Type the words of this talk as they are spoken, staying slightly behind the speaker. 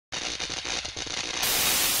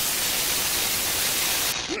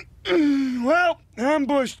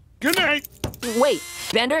Ambushed. Good night. Wait,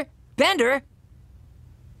 Bender? Bender?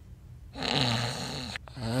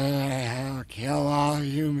 Kill all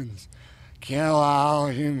humans. Kill all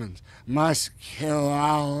humans. Must kill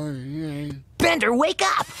all humans. Bender, wake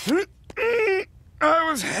up!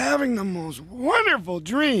 I was having the most wonderful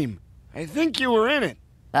dream. I think you were in it.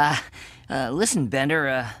 Listen,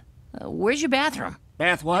 Bender, where's your bathroom?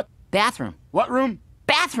 Bath what? Bathroom. What room?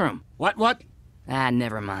 Bathroom! What?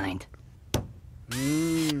 Never mind.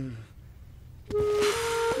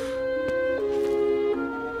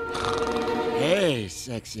 Hey,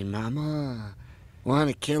 sexy mama.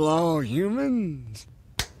 Wanna kill all humans?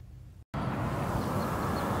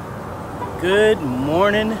 Good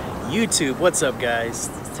morning, YouTube. What's up, guys?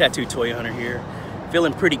 It's Tattoo Toy Hunter here.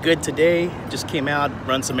 Feeling pretty good today. Just came out,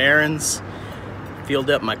 run some errands,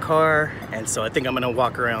 filled up my car, and so I think I'm gonna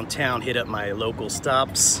walk around town, hit up my local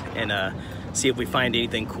stops, and see if we find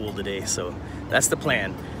anything cool today. So that's the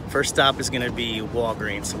plan. First stop is gonna be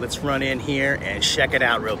Walgreens. So let's run in here and check it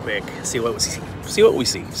out real quick. See what we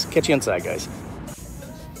see. So catch you inside, guys.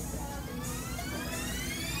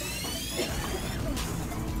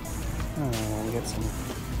 Oh, we got some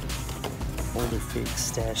older figs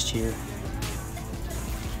stashed here.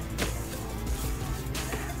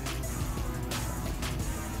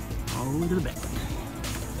 All the way to the back.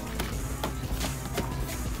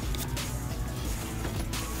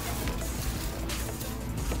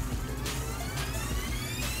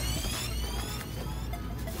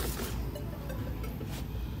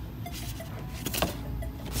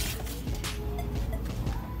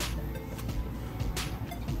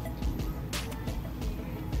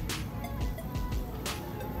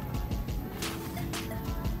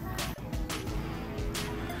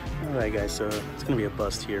 Alright guys, so it's gonna be a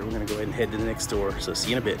bust here. We're gonna go ahead and head to the next door, so see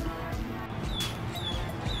you in a bit.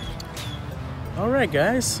 Alright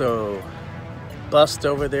guys, so bust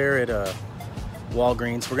over there at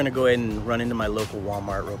Walgreens. We're gonna go ahead and run into my local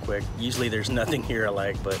Walmart real quick. Usually there's nothing here I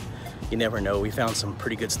like, but you never know. We found some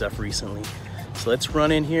pretty good stuff recently. So let's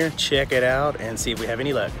run in here, check it out, and see if we have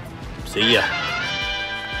any luck. See ya.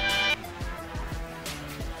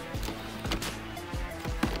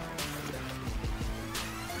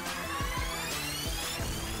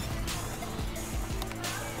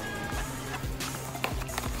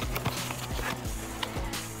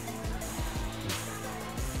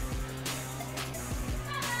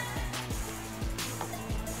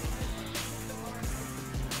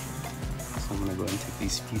 I'm gonna go ahead and take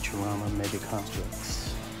these Futurama Mega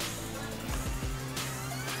Constructs.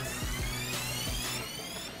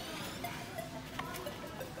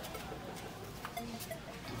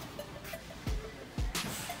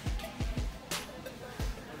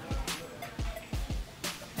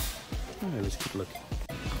 Alright, let's keep looking.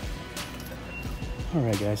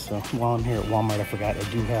 Alright guys, so while I'm here at Walmart, I forgot I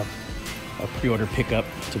do have a pre-order pickup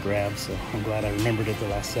to grab, so I'm glad I remembered it the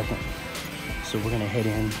last second. So we're gonna head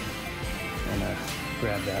in and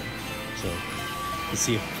grab that. So let's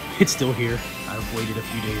see if it's still here. I've waited a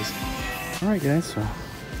few days. All right guys, so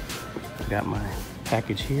I got my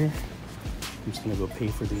package here. I'm just gonna go pay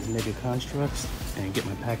for these Mega Constructs and get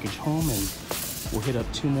my package home, and we'll hit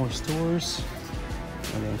up 2 more stores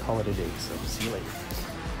and then call it a day. So see you later.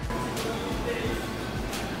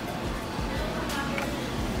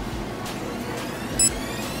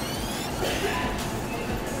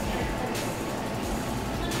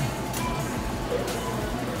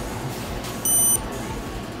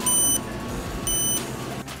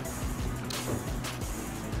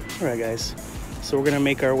 Alright guys, so we're gonna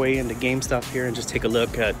make our way into GameStop here and just take a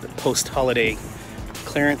look at the post-holiday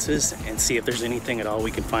clearances and see if there's anything at all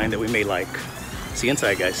we can find that we may like. See you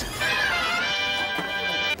inside, guys.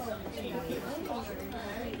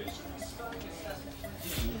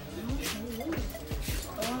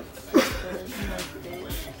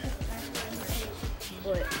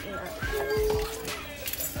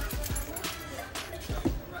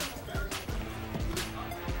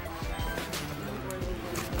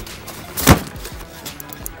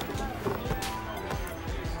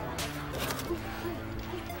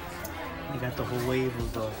 I got the whole wave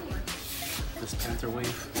of this Panther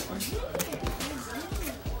wave.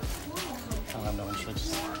 I don't have no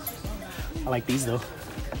insurance. I like these though.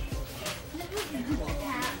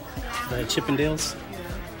 The Chippendales.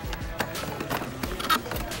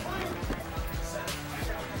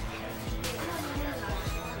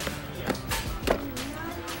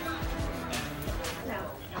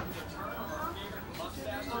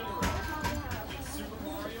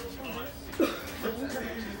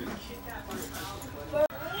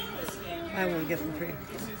 I will get them for you.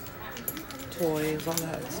 toys, all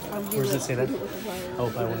that stuff. Where does it say that? Oh,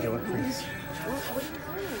 buy one, get one free.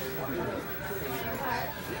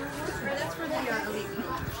 That's for the elite.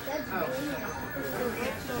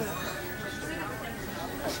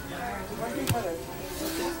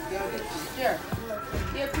 Here.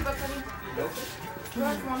 Yeah, $2, honey. You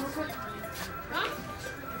want one real quick? Huh?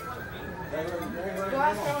 Go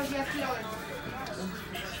ask her when she has $2.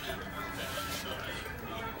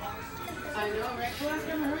 I know, right? Go ask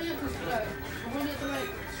them, hurry up, because we're going to get the light.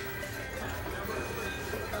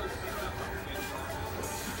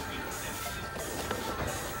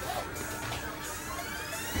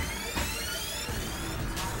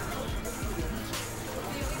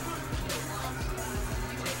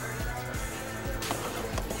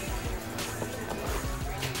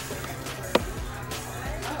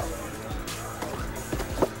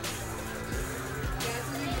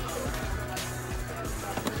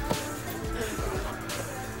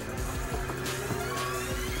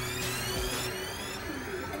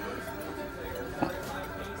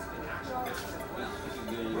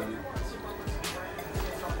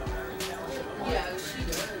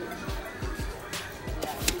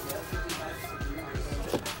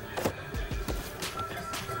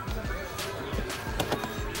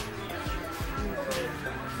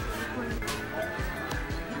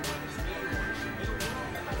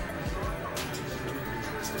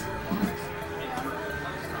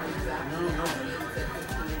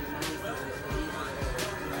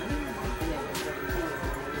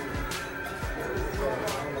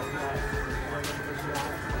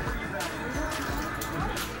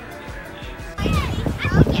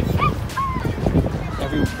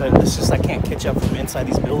 But it's just I can't catch up from inside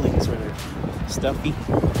these buildings where they're stuffy.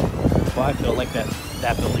 Well, I felt like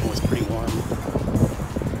that building was pretty warm.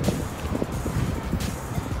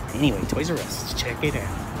 Anyway, Toys R Us, let's check it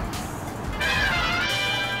out.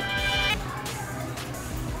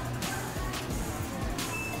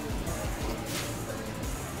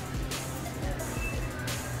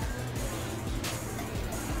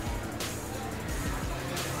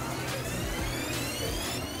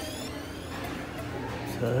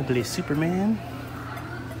 Ugly Superman.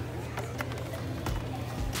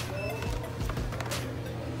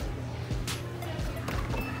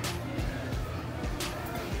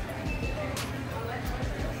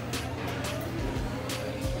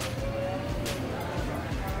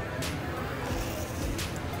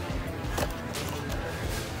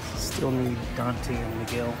 Still need Dante and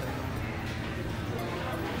Miguel.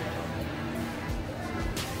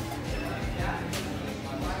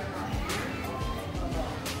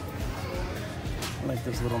 I like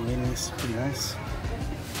those little minis, pretty nice.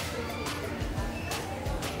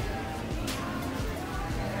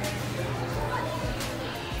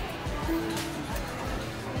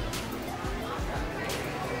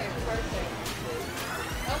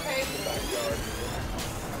 Okay.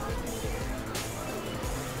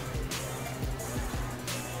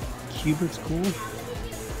 Cubert's cool.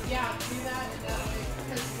 Yeah, do that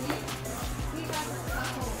because we have a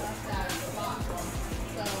couple left out of the box.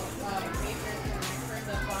 So maybe there's gonna return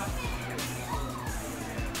the box.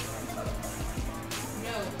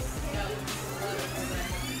 No.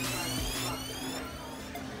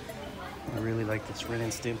 I really like this Ren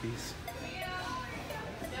and Stimpy's.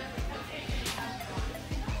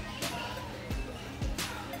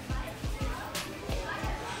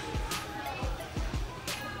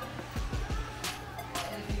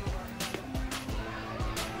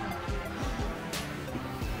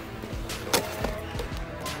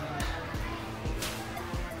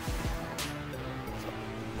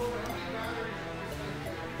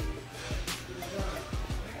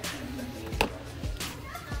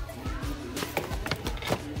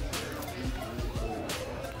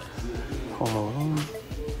 Home Alone.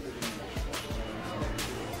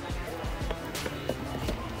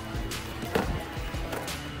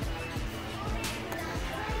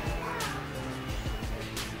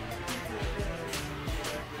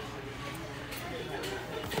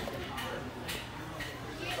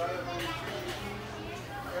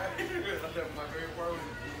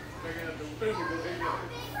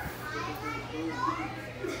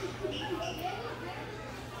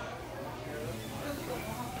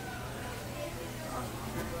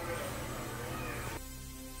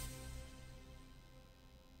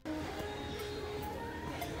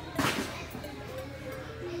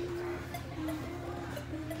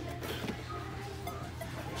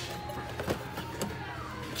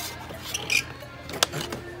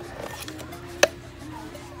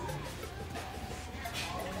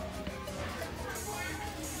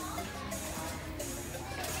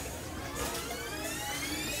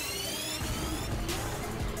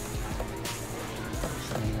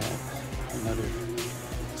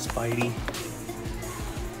 Spidey,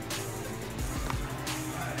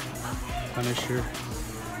 Punisher,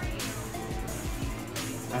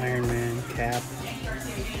 Iron Man, Cap.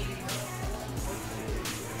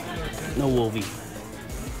 No Wolvie. Sweet.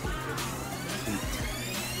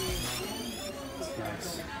 It's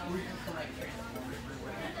nice.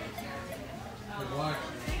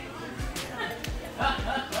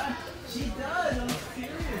 She does, I'm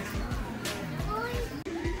serious.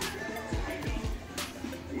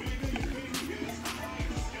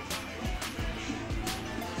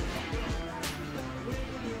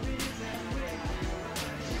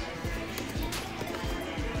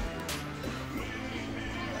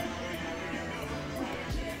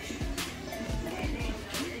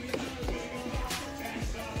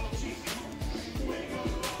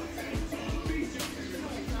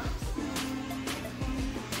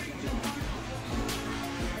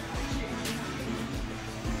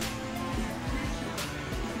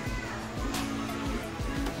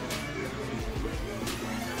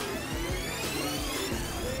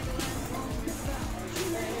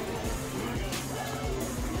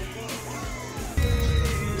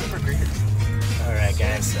 Alright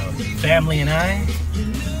guys, so family and I,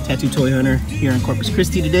 Tattoo Toy Hunter here in Corpus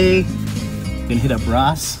Christi today. Gonna hit up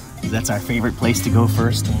Ross, 'cause that's our favorite place to go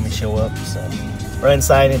first when we show up. So run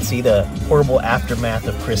inside and see the horrible aftermath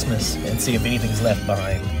of Christmas and see if anything's left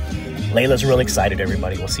behind. Layla's real excited,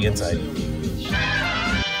 everybody. We'll see you inside.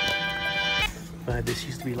 But this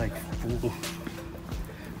used to be like full.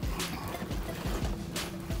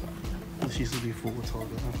 This used to be full. It's all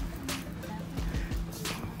gone.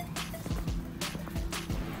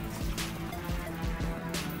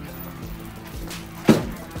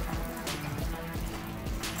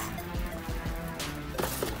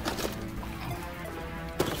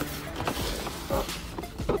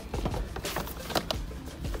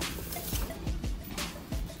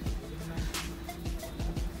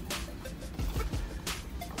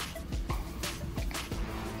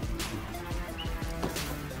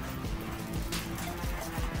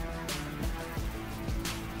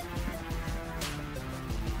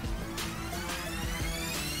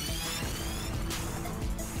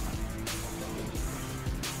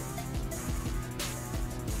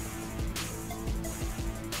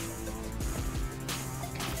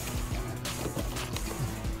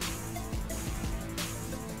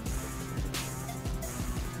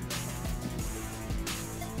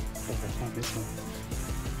 This one.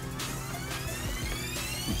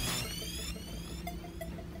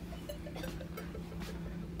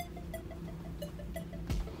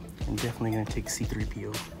 I'm definitely going to take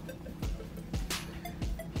C-3PO.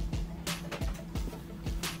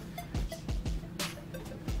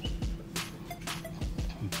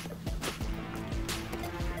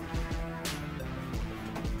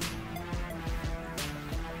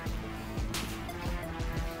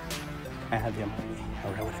 I have him,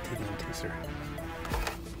 or I would have taken him too, sir.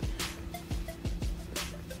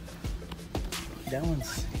 That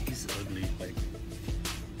one's, he's ugly, like,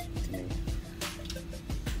 to me.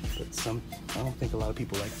 But I don't think a lot of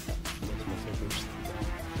people like that. Those motherfuckers.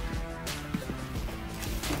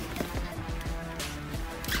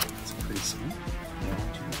 It's pretty sweet. You know,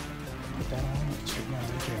 you put that on, straighten out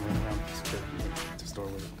right there and run around the store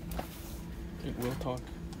with it. It will talk.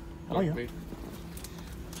 Oh, yeah. Wait.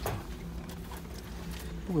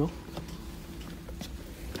 It will.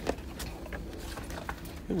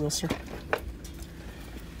 It will, sir.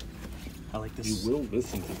 I like this. You will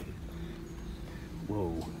listen to me.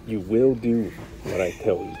 Whoa. You will do what I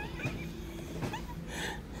tell you.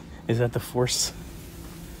 Is that the force?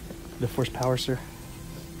 The force power, sir?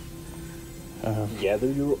 Gather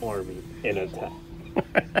your army and attack.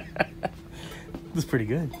 This is pretty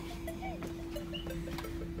good.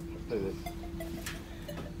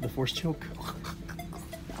 The force choke.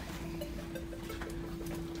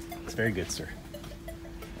 It's very good, sir.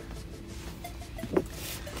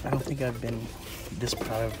 I don't think I've been this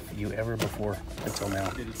proud of you ever before until now.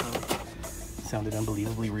 Did it sound? It sounded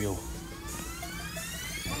unbelievably real.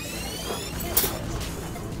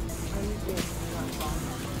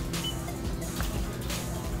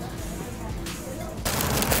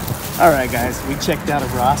 Alright guys, we checked out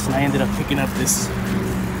of Ross and I ended up picking up this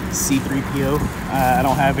C-3PO. I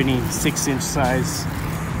don't have any 6-inch size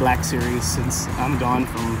Black Series since I'm gone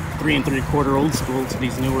from 3 3/4 old school to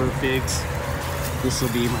these newer figs. This will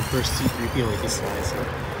be my first C-3PO at this size. So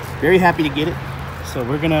very happy to get it. So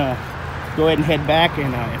we're gonna go ahead and head back,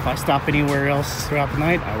 and if I stop anywhere else throughout the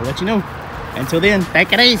night, I will let you know. Until then,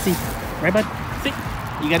 take it easy. Right, bud? See?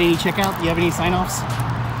 You got any checkout? You have any sign-offs? No,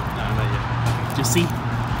 not yet. Okay, just see?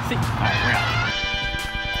 See? All right, we're out.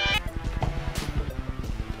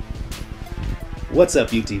 What's up,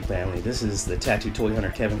 YouTube family? This is the Tattoo Toy Hunter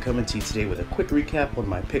Kevin coming to you today with a quick recap on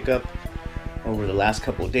my pickup over the last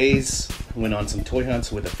couple of days. Went on some toy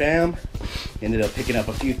hunts with the fam. Ended up picking up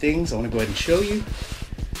a few things I want to go ahead and show you.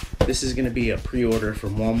 This is going to be a pre-order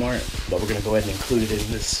from Walmart, but we're going to go ahead and include it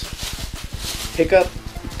in this pickup.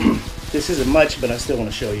 This isn't much, but I still want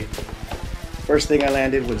to show you. First thing I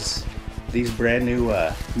landed was these brand new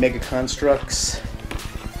Mega Constructs.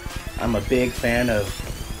 I'm a big fan of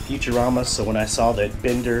Futurama, so when I saw that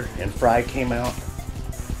Bender and Fry came out,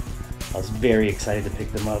 I was very excited to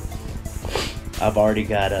pick them up. I've already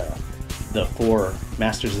got the 4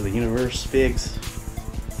 Masters of the Universe figs,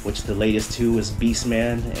 which the latest 2 is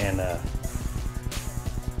Beastman and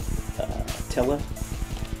Tella.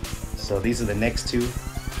 So these are the next 2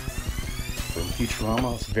 from Futurama.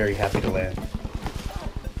 I was very happy to land.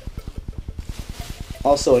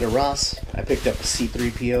 Also at a Ross, I picked up a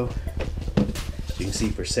C-3PO. You can see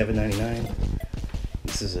for $7.99.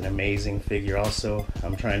 This is an amazing figure also.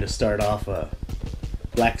 I'm trying to start off a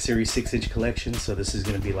Black Series 6-inch collection, so this is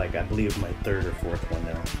going to be like, I believe, my 3rd or 4th one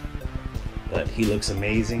now. But he looks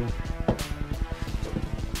amazing.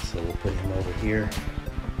 So we'll put him over here.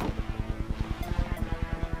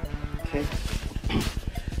 Okay.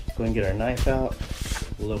 Let's go and get our knife out.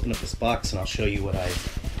 We'll open up this box and I'll show you what I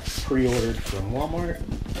pre-ordered from Walmart.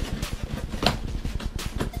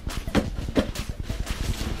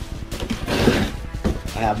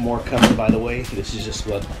 I have more coming, by the way. This is just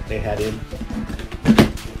what they had in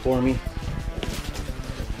for me.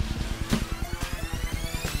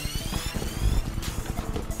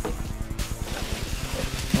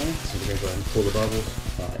 Okay, so we're going to go ahead and pull the bubbles.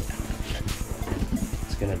 Alright.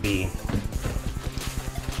 It's going to be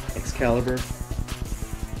Excalibur. As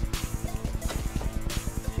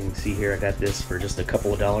you can see here, I got this for just a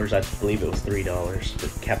couple of dollars. I believe it was $3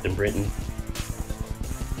 for Captain Britain.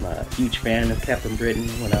 I'm a huge fan of Captain Britain.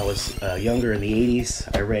 When I was younger in the 80s,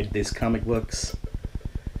 I read these comic books,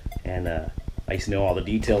 and I used to know all the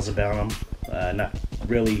details about him. Not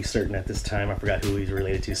really certain at this time. I forgot who he's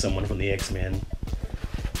related to, someone from the X-Men,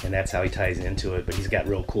 and that's how he ties into it. But he's got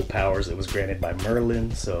real cool powers that was granted by Merlin,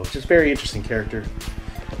 so just very interesting character.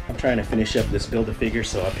 I'm trying to finish up this Build-A-Figure,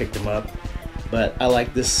 so I picked him up. But I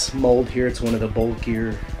like this mold here. It's one of the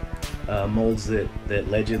bulkier molds that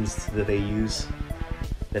Legends that they use,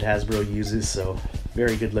 that Hasbro uses, so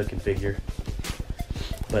very good looking figure.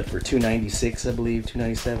 But for $296, I believe,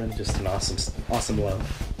 $297, just an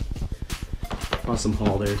awesome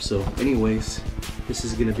haul there. So anyways, this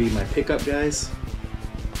is gonna be my pickup, guys.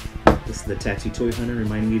 This is the Tattoo Toy Hunter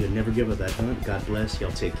reminding you to never give up that hunt. God bless. Y'all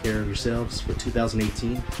take care of yourselves for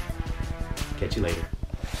 2018. Catch you later.